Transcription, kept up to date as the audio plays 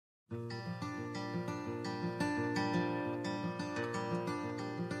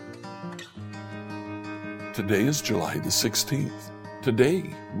Today is July the 16th.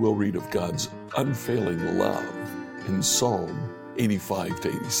 Today we'll read of God's unfailing love in Psalm 85 to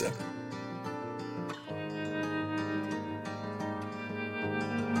 87.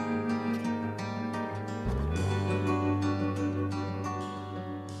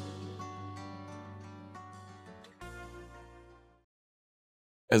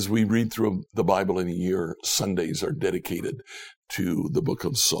 As we read through the Bible in a year, Sundays are dedicated to the book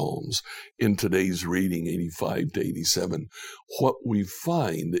of Psalms. In today's reading, 85 to 87, what we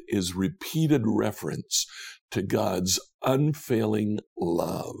find is repeated reference to God's unfailing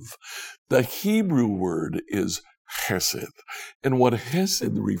love. The Hebrew word is Hesed, and what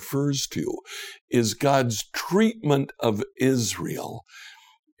Hesed refers to is God's treatment of Israel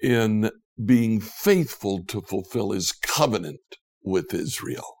in being faithful to fulfill his covenant with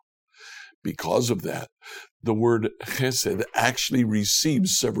Israel. Because of that, the word Chesed actually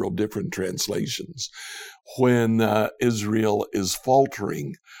receives several different translations. When Israel is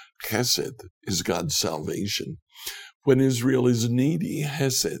faltering, Chesed is God's salvation. When Israel is needy,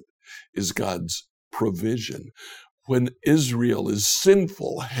 Chesed is God's provision. When Israel is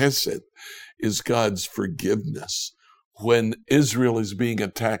sinful, Chesed is God's forgiveness. When Israel is being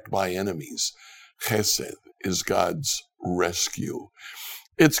attacked by enemies, Chesed is God's rescue.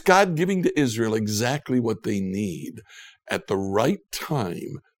 It's God giving to Israel exactly what they need at the right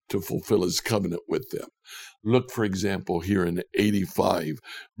time to fulfill his covenant with them. Look, for example, here in 85,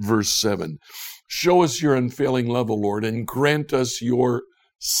 verse 7. Show us your unfailing love, O Lord, and grant us your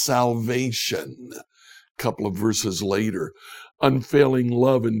salvation. A couple of verses later, unfailing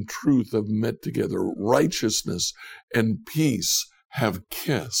love and truth have met together. Righteousness and peace have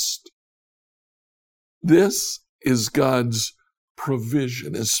kissed. This is God's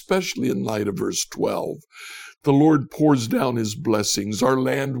provision, especially in light of verse 12. The Lord pours down his blessings. Our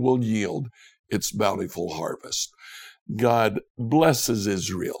land will yield its bountiful harvest. God blesses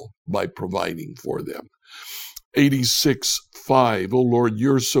Israel by providing for them. 86:5. O Lord,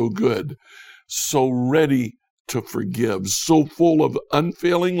 you're so good, so ready to forgive, so full of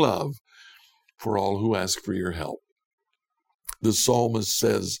unfailing love for all who ask for your help. The psalmist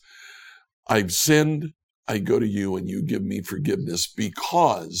says, I've sinned, I go to you and you give me forgiveness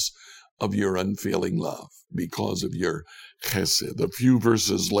because of your unfailing love, because of your chesed. A few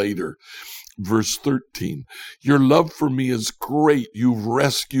verses later, verse 13, your love for me is great. You've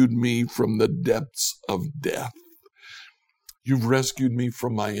rescued me from the depths of death. You've rescued me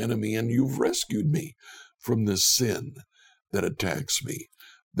from my enemy, and you've rescued me from the sin that attacks me.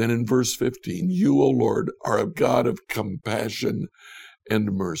 Then in verse 15, you, O Lord, are a God of compassion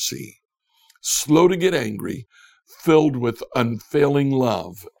and mercy, slow to get angry, filled with unfailing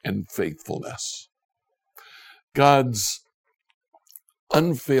love and faithfulness. God's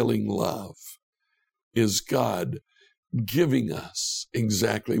unfailing love is God giving us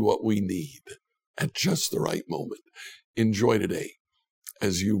exactly what we need at just the right moment. Enjoy today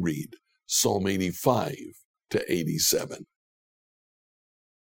as you read Psalm 85 to 87.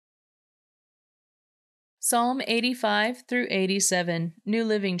 Psalm 85 through 87, New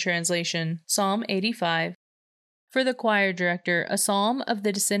Living Translation, Psalm 85. For the choir director, a psalm of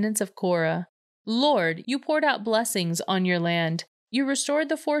the descendants of Korah. Lord, you poured out blessings on your land. You restored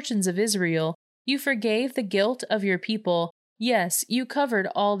the fortunes of Israel. You forgave the guilt of your people. Yes, you covered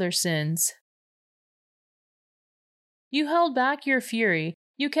all their sins. You held back your fury.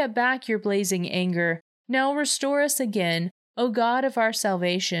 You kept back your blazing anger. Now restore us again, O God of our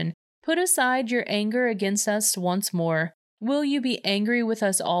salvation. Put aside your anger against us once more. Will you be angry with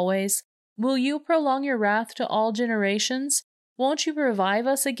us always? Will you prolong your wrath to all generations? Won't you revive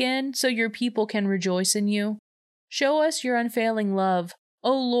us again so your people can rejoice in you? Show us your unfailing love.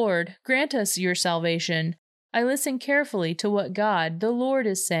 O Lord, grant us your salvation. I listen carefully to what God, the Lord,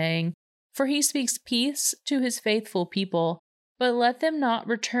 is saying, for he speaks peace to his faithful people, but let them not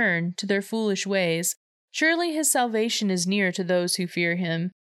return to their foolish ways. Surely his salvation is near to those who fear him.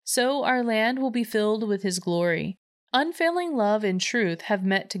 So our land will be filled with his glory. Unfailing love and truth have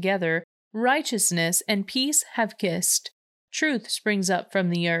met together. Righteousness and peace have kissed. Truth springs up from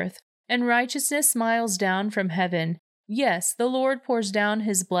the earth, and righteousness smiles down from heaven. Yes, the Lord pours down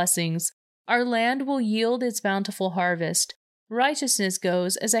his blessings. Our land will yield its bountiful harvest. Righteousness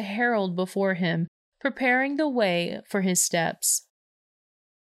goes as a herald before him, preparing the way for his steps.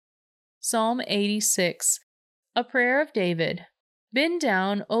 Psalm 86, a prayer of David. Bend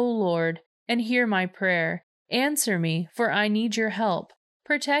down, O Lord, and hear my prayer. Answer me, for I need your help.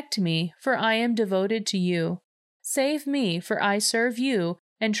 Protect me, for I am devoted to you. Save me, for I serve you,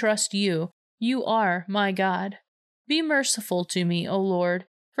 and trust you. You are my God. Be merciful to me, O Lord,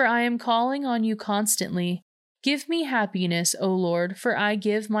 for I am calling on you constantly. Give me happiness, O Lord, for I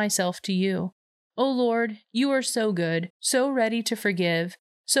give myself to you. O Lord, you are so good, so ready to forgive,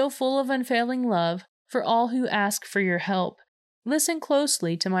 so full of unfailing love for all who ask for your help. Listen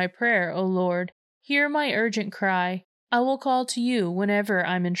closely to my prayer, O Lord. Hear my urgent cry. I will call to you whenever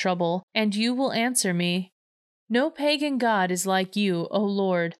I'm in trouble, and you will answer me. No pagan god is like you, O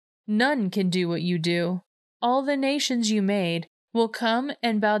Lord. None can do what you do. All the nations you made will come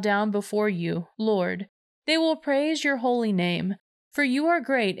and bow down before you, Lord. They will praise your holy name, for you are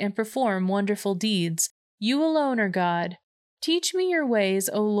great and perform wonderful deeds. You alone are God. Teach me your ways,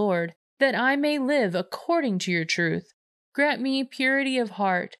 O Lord, that I may live according to your truth. Grant me purity of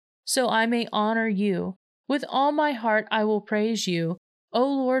heart, so I may honor you. With all my heart I will praise you, O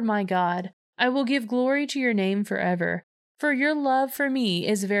Lord my God. I will give glory to your name forever, for your love for me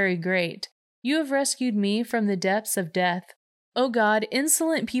is very great. You have rescued me from the depths of death. O God,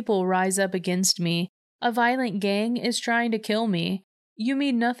 insolent people rise up against me. A violent gang is trying to kill me. You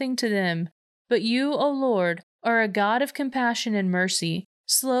mean nothing to them. But you, O Lord, are a God of compassion and mercy,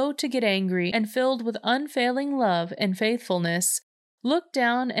 slow to get angry and filled with unfailing love and faithfulness. Look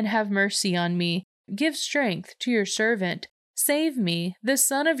down and have mercy on me. Give strength to your servant. Save me, the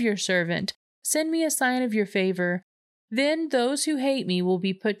son of your servant. Send me a sign of your favor. Then those who hate me will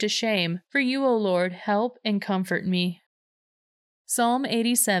be put to shame, for you, O Lord, help and comfort me. Psalm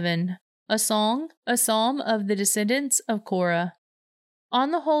 87. A psalm of the descendants of Korah.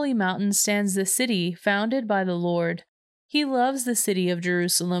 On the holy mountain stands the city founded by the Lord. He loves the city of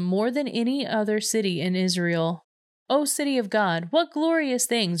Jerusalem more than any other city in Israel. O city of God, what glorious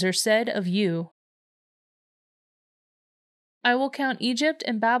things are said of you! I will count Egypt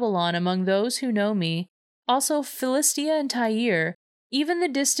and Babylon among those who know me, also Philistia and Tyre, even the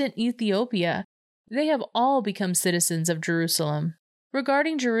distant Ethiopia. They have all become citizens of Jerusalem.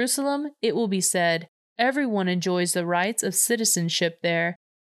 Regarding Jerusalem, it will be said, everyone enjoys the rights of citizenship there,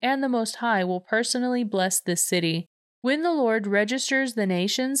 and the Most High will personally bless this city. When the Lord registers the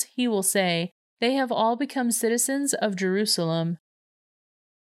nations, he will say, they have all become citizens of Jerusalem.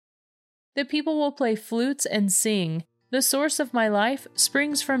 The people will play flutes and sing. The source of my life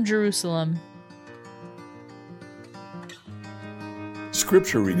springs from Jerusalem.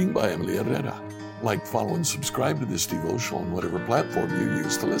 Scripture reading by Emily Herrera. Like, follow, and subscribe to this devotional on whatever platform you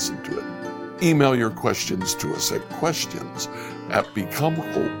use to listen to it. Email your questions to us at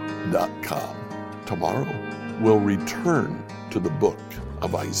questions@becomehope.com. Tomorrow, we'll return to the book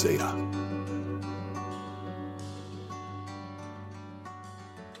of Isaiah.